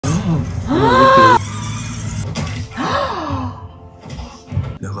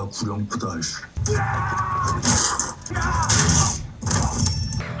내가 구령프다 알수.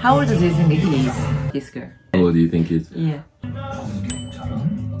 How old do you think he is, this girl? How old do you think he is? Yeah.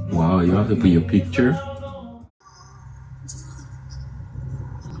 Wow, you have to put your picture?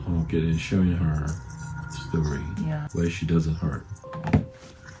 Okay, they're showing her story. Yeah. Where she doesn't hurt.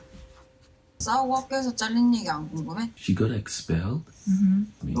 싸우고 학교에서 잘린 얘기 안 궁금해? She got expelled?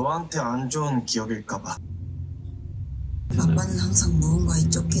 너한테 안 좋은 기억일까봐. 아빠는 항상 무언가에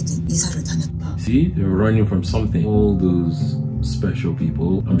쫓기듯 이사를 다녔다. See, they were running from something. All those special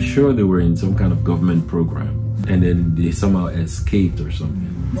people, I'm sure they were in some kind of government program. And then they somehow escaped or something.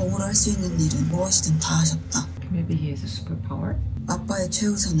 몸으로 할 수 있는 일은 무엇이든 다 하셨다. Maybe he has a superpower? 아빠의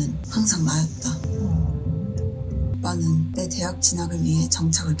최우선은 항상 나였다. 아빠는 내 대학 진학을 위해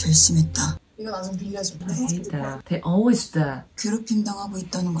정착을 결심했다. 이거 나 좀 빌려줘. I hate that. They always do that. 괴롭힘 당하고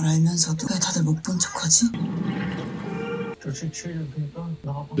있다는 걸 알면서도 왜 다들 못 본 척하지?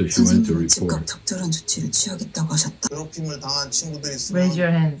 선생님은 즉각 적절한 조치를 취하겠다고 하셨다. 괴롭힘을 당한 친구들이 있으면 Raise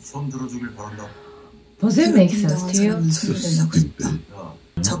your hands. 손 들어주길 바란다. Does it make sense to you? 손들려고 했다.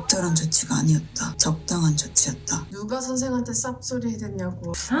 적절한 조치가 아니었다. 적당한 조치였다. 누가 선생한테 쌉소리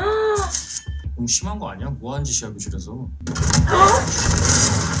해댔냐고. 너무 심한 거 아니야? 뭐한 짓이야 교실에서.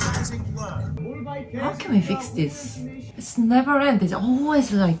 How can we fix this? It's never end. It's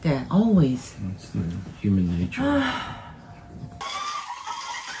always like that. Always. It's human nature.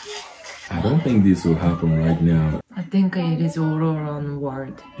 I don't think this will happen right now. I think it is all around the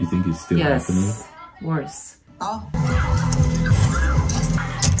world. You think it's still happening? Yes. Worse.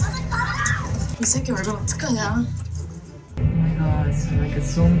 이 새끼 얼굴 어떡하냐? Oh my god, it's like a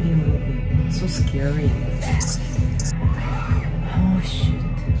zombie movie. So scary. Oh shit.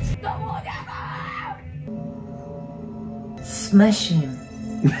 Smash him.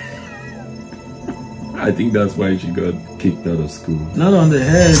 I think that's why she got kicked out of school. Not on the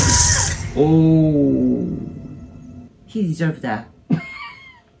head. Oh. He deserved that.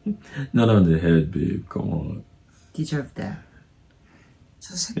 Not on the head, babe. Come on. Deserved that.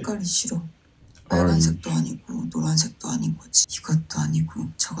 저 색깔이 싫어. 빨간색도 아니고 노란색도 아니고 이것도 아니고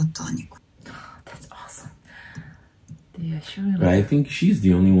저것도 아니고. That's awesome. They are showing. I think she's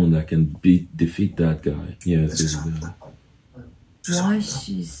the only one that can defeat that guy. Yes. Why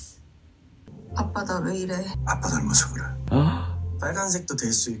she's? 아빠 나 왜 이래? 아빠 닮아서 그래. Ah. 빨간색도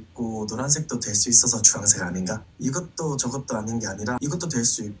될 수 있고 노란색도 될 수 있어서 주황색 아닌가? 이것도 저것도 아닌 게 아니라 이것도 될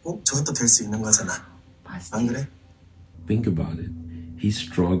수 있고 저것도 될 수 있는 거잖아. 안 그래? Think about it. His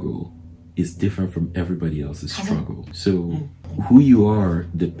struggle is different from everybody else's struggle. So who you are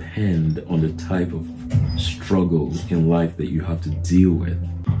depend on the type of struggle in life that you have to deal with.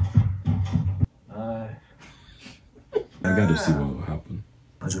 I gotta see what will happen.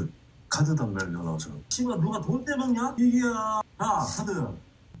 아주 카드 담배를 넣어서. 씨발 누가 돈 떼먹냐? 이기야. 야 카드.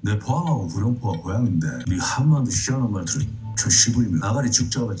 내 포항하고 구룡포가 고향인데 네 한마디 시원한 말 들으니 저 시부이면 나가리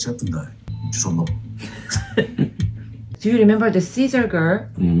죽자가 째픈다. 죄송합. Do you remember the Caesar girl?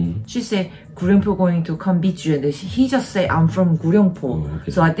 She said 구룡포 going to come beat you, and he just said I'm from 구룡포. Oh,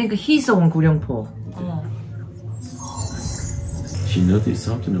 okay. So I think he's on 구룡포. She noticed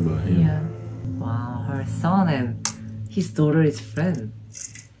something about him. Yeah. Wow, her son and his daughter is friend.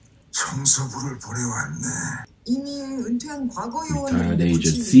 청소부를 보내왔네. 이미 은퇴한 과거 요원이. Retired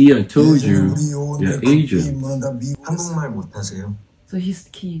agent. See, I told you. You're agent. 한국말 못하세요? So his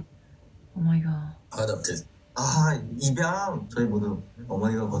kid. Oh my god. 아답트. 아 입양. 저희 모두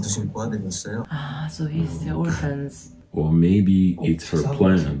어머니가 거두신 고아들이 있어요. Ah, so he's the orphans. Or maybe it's her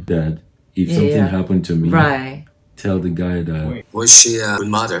plan that if something happened to me, Right. tell the guy that. Was she a good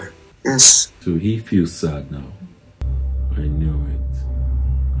mother? Yes. So he feels sad now. I know it.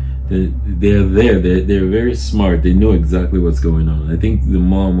 They're there. They're very smart. They know exactly what's going on. I think the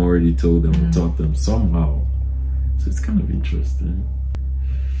mom already told them or taught them somehow. So it's kind of interesting.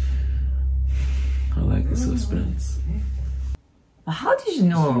 I like the suspense. How did you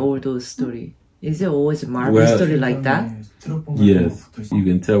know all those stories? Is it always a Marvel story like that? Yes, you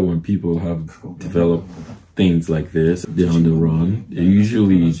can tell when people have developed things like this. They're on the run. They're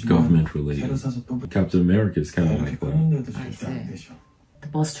usually government related. Captain America is kind of like that. I see. The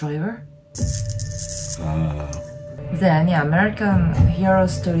bus driver? Is Ah. there any American hero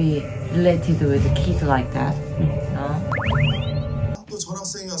story related with kids like that? No? 또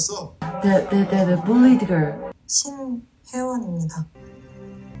전학생이었어. The bullied girl. 신혜원입니다.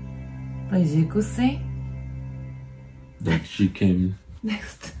 But is it good thing? That she came.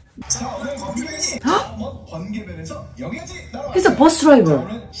 Next. He's a bus driver.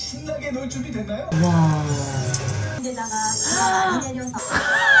 Wow.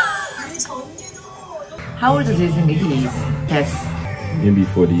 How old do you think he is? Yes. Maybe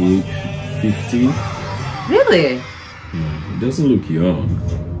 48, 50. Really? He doesn't look young.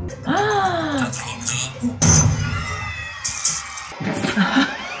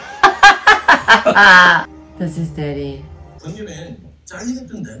 This is daddy. 번개맨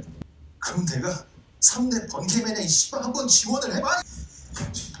잘리겠던데. 그럼 내가 3대 번개맨에 씨발 한번 지원을 해봐.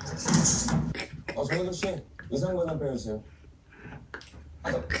 정현우 씨 의상만 한 빼주세요.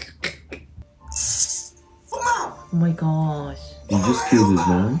 Oh my gosh. He just killed his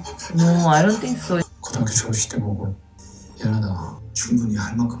mom? No, I don't think so. 고등학교 졸업식 때 보고 미안하다. 충분히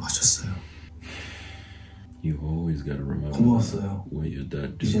할 만큼 하셨어요. You always gotta remember 고마웠어요. what your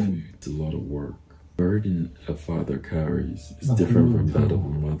dad did for you. It's a lot of work. The burden a father carries is different from that of a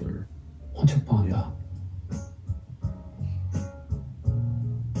mother. 혼책방이야.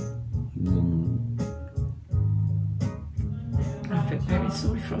 I feel very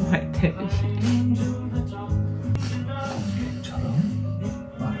sorry for my daddy.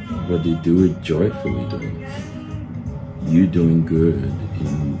 But they do it joyfully though. You doing good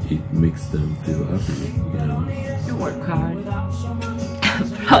and it makes them feel happy, you know. You work hard. I'm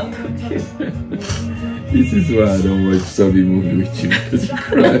proud of you. This is why I don't watch Sabi movie with you because you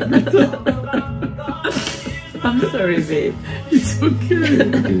cry every time. I'm sorry, babe. It's okay.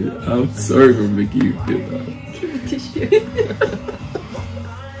 I'm sorry for making you feel that. Give me tissue.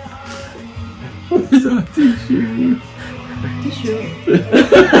 What's that tissue? Tissue.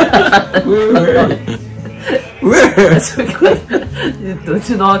 Where? Don't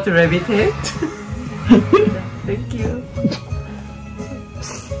you know how to levitate? Thank you.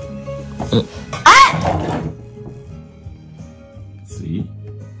 See?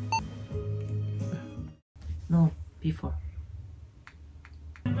 No, before.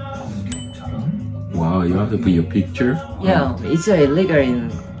 Wow, you have to put your picture? Yeah, it's illegal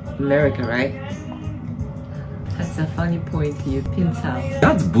in America, right? That's a funny point you pinch out.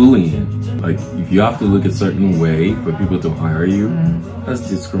 That's bullying. Like, if you have to look a certain way for people to hire you, that's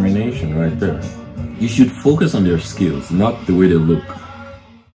discrimination right there. You should focus on their skills, not the way they look.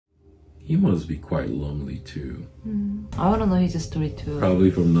 He must be quite lonely too. I wanna know his story too.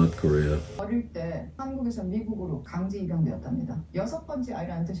 Probably from North Korea. 어릴 때 한국에서 미국으로 강제 입양되었답니다. 6번째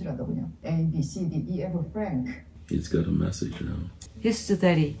아이라는 뜻이라더군요. A, B, C, D, E, F, Frank. He's got a message now. His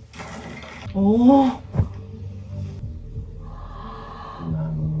daddy. Oh.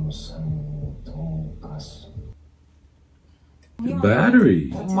 The battery.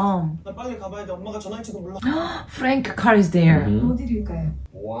 Mom. 나 빨리 가봐야 돼. 엄마가 전화할지도 몰라. Frank car is there. Mhm. 어디일까요?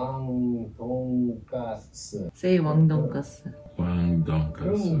 왕돈가스. Say 왕돈가스. Wang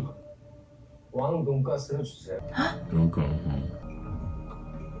Donkasu. 왕돈가스 해주세요. Don't go home.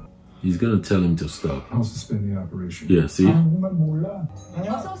 He's gonna tell him to stop. I'll suspend the operation. Yeah, see? 정말 몰라.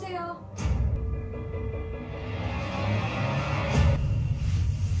 어서 오세요.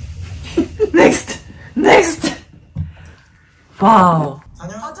 Next. Next. Wow.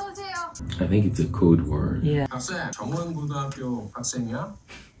 어서 오세요. I think it's a code word. Yeah. 학생, 정원고등학교 학생이야?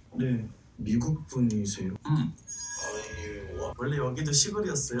 네, 미국 분이세요. 원래 여기도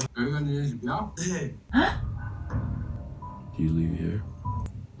시골이었어요. 여기가 니네 집이야? 네. Do you live here?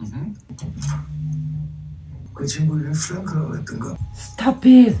 그 친구 이름 프랭크라고 했던가? Stop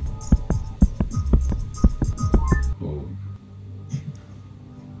it. Oh.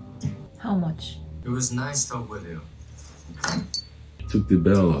 How much? It was nice talk with you. Took the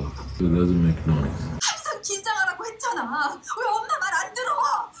bell off, so it doesn't make noise. 항상 긴장하라고 했잖아. 왜 엄마 말 안 들어?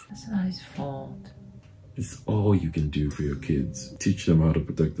 That's not his fault. It's all you can do for your kids. Teach them how to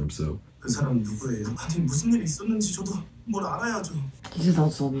protect themselves. 그 사람 누구예요? 아니 무슨 일이 있었는지 저도 뭘 알아야죠. He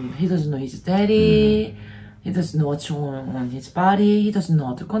doesn't know his daddy. He doesn't know what's wrong on his body. He doesn't know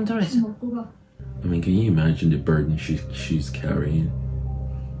how to control it. 먹고 가. I mean, can you imagine the burden she's carrying?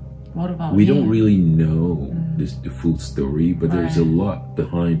 What about We him? don't really know the full story, but there's a lot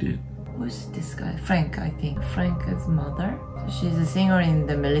behind it. Who's this guy? Frank, I think. Frank's mother. So she's a singer in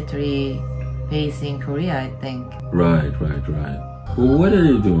the military base in Korea, I think. Right. Well, what are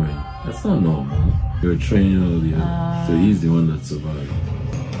they doing? That's not normal. You're training all the others. So he's the one that survived.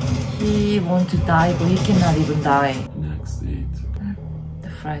 He wants to die, but he cannot even die. Next date. The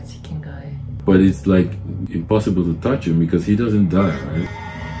fried chicken guy. But it's like impossible to touch him because he doesn't die, right?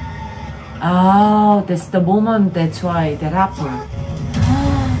 Oh, that's the moment. That's why that happened.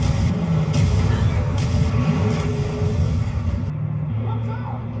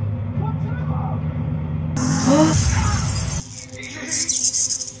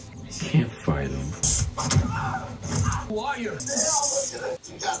 Can't fight him.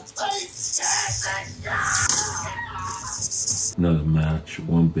 not a match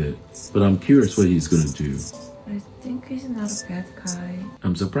one bit. But I'm curious what he's gonna do. I think he's not a bad guy.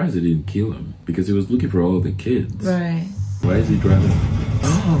 I'm surprised he didn't kill him because he was looking for all the kids. Right. Why is he driving?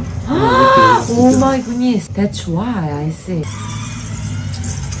 Oh my goodness, that's why I see.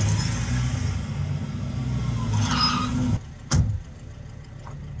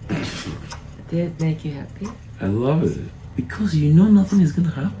 Did it make you happy? I love it because you know nothing is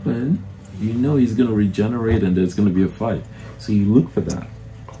gonna happen. You know he's gonna regenerate and there's gonna be a fight. So you look for that.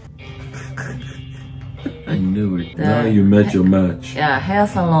 I knew it. Now you met your match. Yeah, hair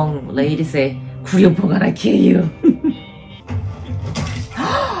salon lady say, 구룡포 gonna kill you.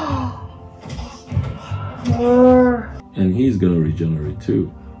 And he's gonna regenerate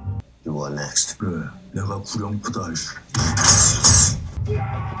too. You are next. 그래, 내가 구룡포다 할 수.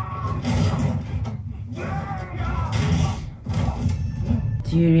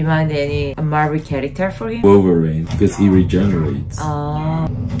 Do you remind any Marvel character for him? Wolverine, because he regenerates. Oh.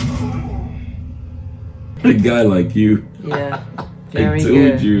 A guy like you. Yeah. I Very told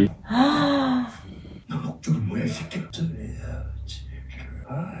good. you. 너 목적은 뭐야, 이 새끼?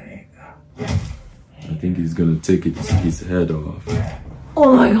 I think he's gonna take his head off.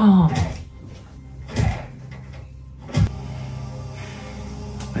 Oh my god.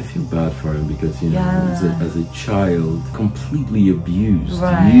 I feel bad for him because, you know, Yeah. as a child, completely abused,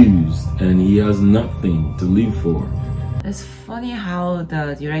 Right. used, and he has nothing to live for. It's funny how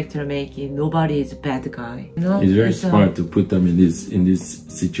the director make it nobody is a bad guy. You know? He's very It's, smart to put them in this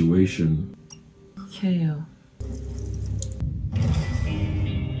situation. Okay.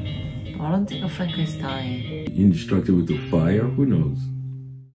 I don't think Frank is dying. Indestructible to fire? Who knows?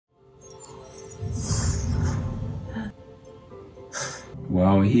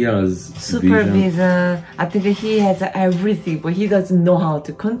 Wow, he has Super vision. vision. I think he has everything, but he doesn't know how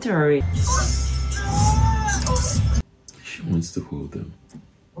to control it. She wants to hold him.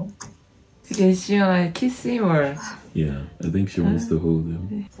 Because she wanna kiss him or... Yeah, I think she wants to hold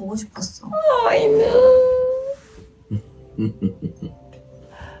him. 보고 싶었어. Oh, I know.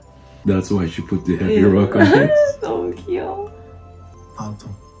 That's why she put the heavy rock on him. 너무 귀여워.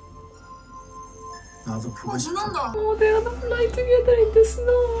 나도 보고 싶어. Oh, they are flying together in the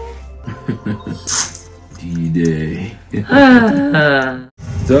snow. D-Day.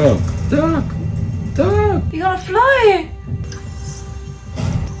 Duck! Duck! Duck! You gotta fly!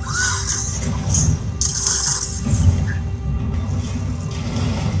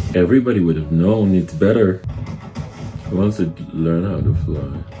 Everybody would have known it's better. He wants to learn how to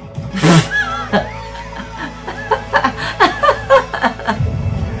fly.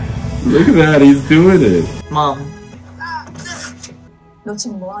 Look at that, he's doing it. Mom. 너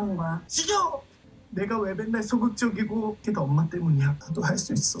지금 뭐 하는 거야? 싫어! 내가 왜 맨날 소극적이고 그게 다 엄마 때문이야. 나도 할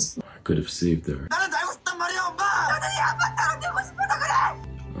수 있었어. I could have saved her. 나는 알고 싶단 말이야, 엄마! 너들이 아빠 따라 되고 싶어서 그래!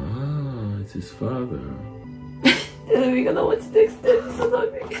 Ah, it's his father. We're gonna watch next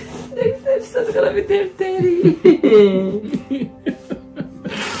episode. Next episode gonna be their daddy.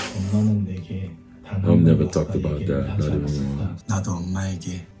 엄마는 내게 I've never talked about that, not even once. 나도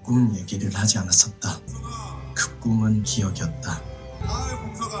엄마에게 꿈 얘기를 하지 않았었다. 그 꿈은 기억이었다.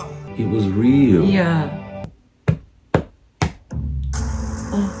 It was real. Yeah.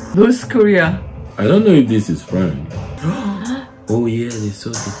 North Korea. I don't know if this is Frank. Oh yeah, they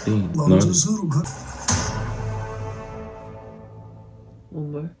saw the thing. Not... 서로 가.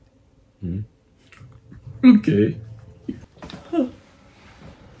 One more. Okay.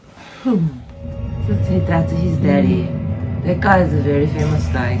 So say that's his daddy. That guy is a very famous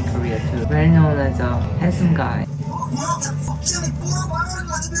guy in Korea too. Well known as a handsome guy.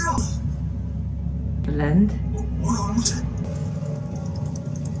 Land?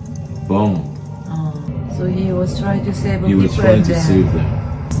 Bomb. So he was trying to save He people was trying and to then... save them.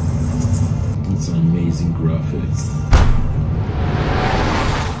 It's an amazing graphic.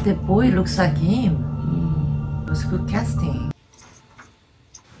 The boy looks like him. It was good casting.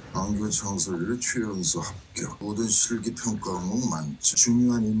 안교 창설일 최연소 합격. 모든 실기 평가 과목 만점.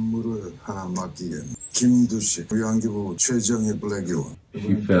 중요한 임무를 하나 맡기겠네. 김두식, 위안기부 최정희 블랙이원.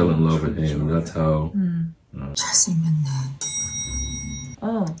 She fell in love with him. That's how. 잘생겼네.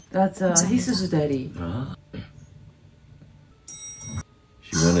 Oh, that's his daddy. Ah.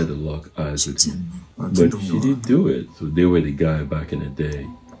 She wanted to lock eyes with him, but she didn't do it. So they were the guy back in the day.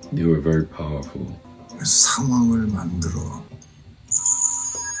 They were very powerful. 상황을 만들어.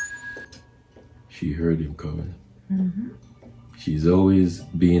 She heard him coming. She's always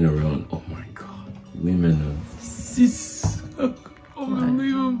being around. Oh my God, women are this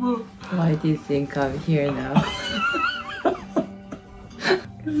unbelievable. Why do you think I'm here now?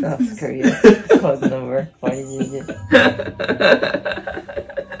 South Korea code number. Why is it?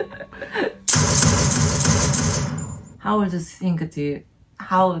 How old do you think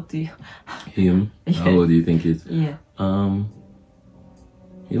Him? How old do you think he's? Yeah.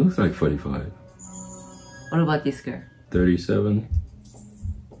 He looks like 45. What about this girl? 37.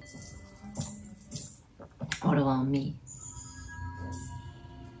 What about me?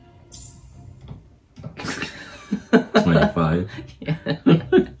 25. Yeah.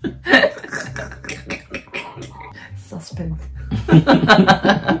 Suspense.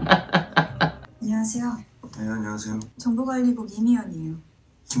 안녕하세요. 네, 안녕하세요. 정보관리국 이미연이에요.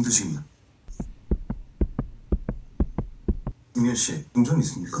 김두식입니다. 이미연 씨, 동전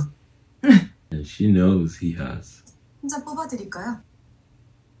있습니까? And she knows he has. 혼자 뽑아드릴까요?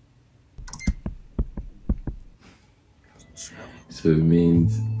 So it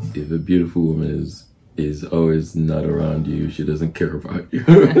means if a beautiful woman is always not around you, she doesn't care about you.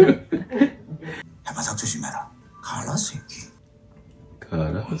 해바닥 조심해라. 갈라스 새끼.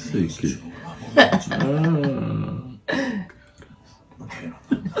 가라스키.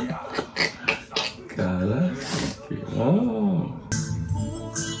 가라스키. 아.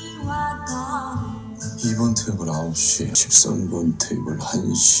 2번 테이블 9시, 13번 테이블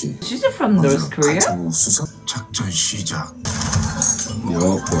 1시. She's from North Korea? 수사 작전 시작.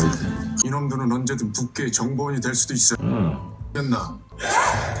 You're poison. 이놈들은 언제든 북계의 정보원이 될 수도 있어. 됐나?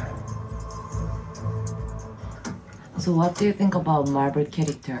 So what do you think about Marvel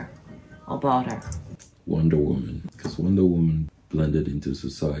character? About her? Wonder Woman. Because Wonder Woman blended into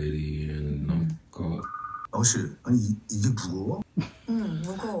society and got. 아가씨, 아니 이게 무거워? 응,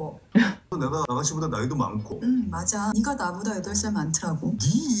 무거워. 내가 아가씨보다 나이도 많고. 응, 맞아. 네가 나보다 8살 많더라고.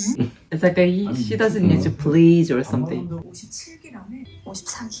 네? It's like she doesn't need to please or something. 57기라며?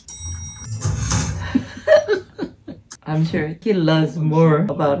 54기. I'm sure he loves more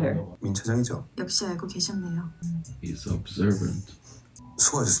about her. 민 차장이죠? 역시 알고 계셨네요. He's observant.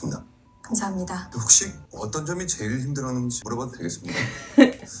 수고하셨습니다. 감사합니다. 혹시 어떤 점이 제일 힘들었는지 물어봐도 되겠습니까?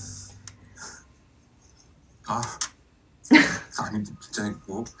 아니 진짜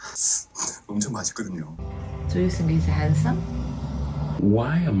뭐 엄청 맛있거든요. Do you think he's handsome?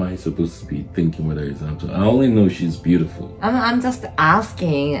 Why am I supposed to be thinking whether he's handsome? I only know she's beautiful. I'm just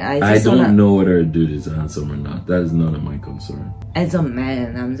asking. I don't know whether a dude is handsome or not. That is none of my concern. As a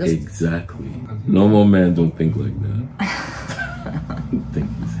man, I'm just. Exactly. Normal men don't think like that. Think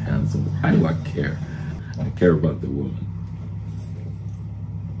he's handsome. Why do I care? I care about the woman.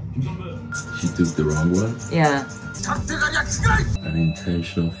 She took the wrong one? Yeah. An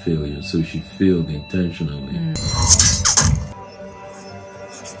intentional failure, so she failed intentionally.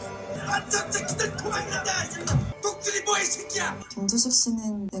 김두식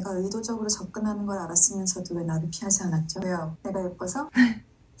씨는 내가 의도적으로 접근하는 걸 알았으면서도 왜 나를 피하지 않았죠? 왜요? 내가 예뻐서?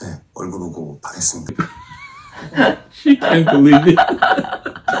 네, 얼굴 보고 반했습니다. She can't believe it.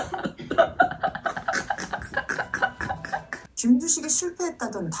 김두식이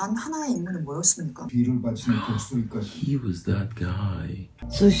실패했다던 단 하나의 인물은 뭐였습니까? 비를 바치는 독수리까지. He was that guy.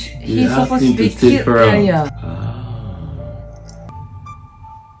 So He he's asked supposed him to be to take cute. her out. Yeah. Ah,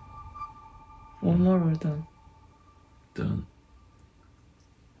 One more or done? done.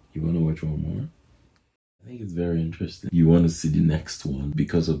 You want to watch one more? I think it's very interesting. You want to see the next one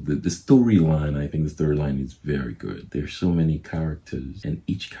because of the storyline. I think the storyline is very good. There's so many characters and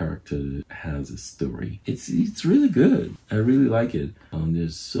each character has a story. It's really good. I really like it.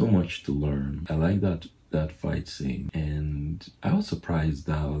 There's so much to learn. I like that fight scene, and I was surprised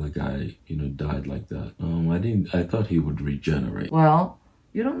how the guy, died like that. I thought he would regenerate. Well,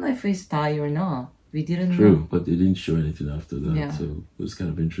 you don't know if he's died or not. We didn't True, know. but they didn't show anything after that, Yeah. so it was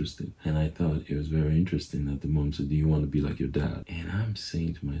kind of interesting. And I thought it was very interesting that the mom said, "Do you want to be like your dad?" And I'm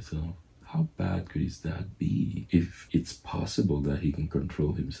saying to myself, how bad could his dad be? If it's possible that he can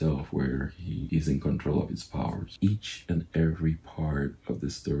control himself, where he is in control of his powers. Each and every part of the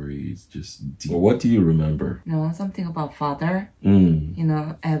story is just deep. Well, what do you remember? Something about father. Mm.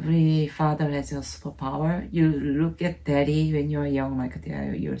 Every father has a superpower. You look at daddy when you're young, like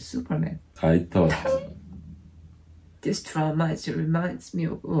you're Superman. I thought... This drama reminds me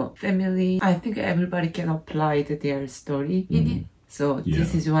of family. I think everybody can apply their story in it. So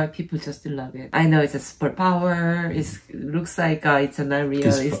this is why people just love it. I know it's a superpower. It looks like it's not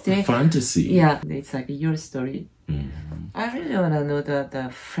realistic. It's fantasy. Yeah, it's like your story. I really want to know the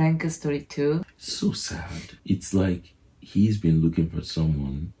Frank story too. So sad. It's like he's been looking for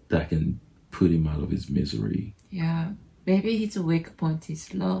someone that can put him out of his misery. Yeah, maybe his weak point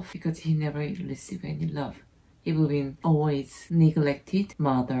is love because he never received any love. He was been always neglected.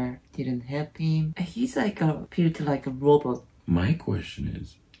 Mother didn't help him. He's built like a robot. my question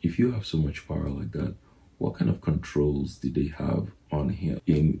is, if you have so much power like that, what kind of controls did they have on him?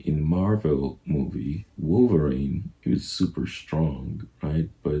 In Marvel movie, Wolverine, he was super strong, right?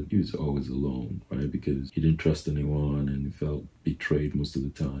 But he was always alone, right? Because he didn't trust anyone and he felt betrayed most of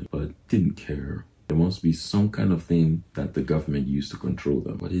the time, but didn't care. There must be some kind of thing that the government used to control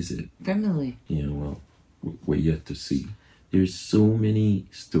them. What is it? Family. Yeah, well, we're yet to see. There's so many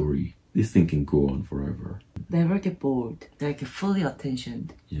stories. This thing can go on forever. Never get bored. Like fully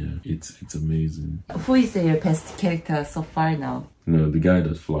attention. Yeah, it's amazing. Who is your best character so far now? No, the guy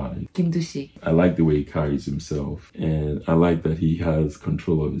that flies. Kim Do-si. I like the way he carries himself, and I like that he has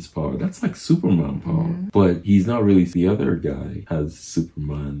control of his power. That's like Superman power. But he's not really. The other guy has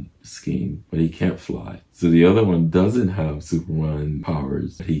Superman skin, but he can't fly. So the other one doesn't have Superman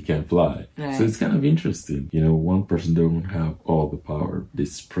powers, but he can't fly. Right. So it's kind of interesting. You know, one person doesn't have all the power. They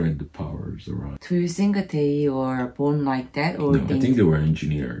spread the powers around. Do you think they were born like that? Or No, I think they were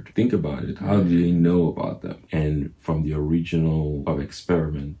engineered. Think about it. How do they know about them? And from the original of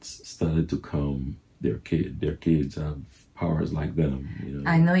experiments started to come their kids have powers like them, you know.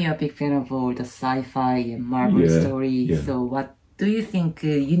 I know you're a big fan of all the sci-fi and Marvel stories. Yeah. So what do you think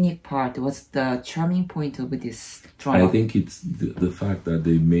unique part? What's the charming point of this drama? I think it's the fact that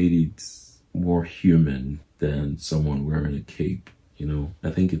they made it more human than someone wearing a cape, you know. I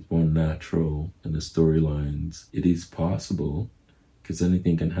think it's more natural, and the storylines, it is possible. Because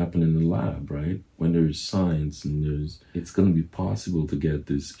anything can happen in the lab, right? When there's science and it's going to be possible to get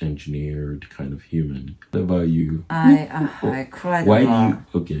this engineered kind of human. What about you? I cried Why a lot.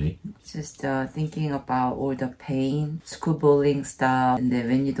 do you? Okay. Just thinking about all the pain, school bullying stuff, and then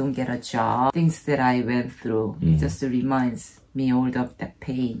when you don't get a job, things that I went through, just reminds me all of that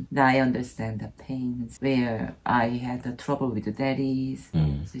pain. Now I understand the pain where I had the trouble with the daddies.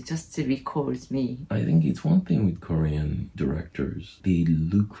 So it just recalls me. I think it's one thing with Korean directors. They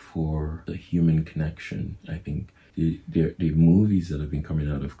look for the human connection. I think the movies that have been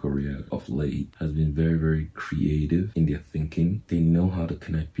coming out of Korea of late has been very, very creative in their thinking. They know how to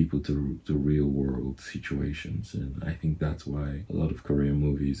connect people to real world situations, and I think that's why a lot of Korean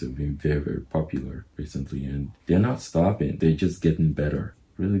movies have been very, very popular recently, and they're not stopping. They're just getting better.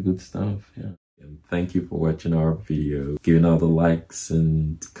 Really good stuff, yeah. And thank you for watching our video, giving all the likes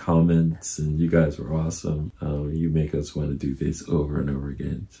and comments, and you guys were awesome. You make us want to do this over and over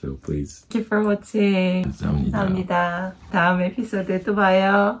again, so please. Thank you for watching. 감사합니다. 감사합니다. 다음 에피소드에 또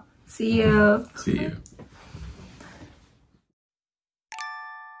봐요. See you. See you.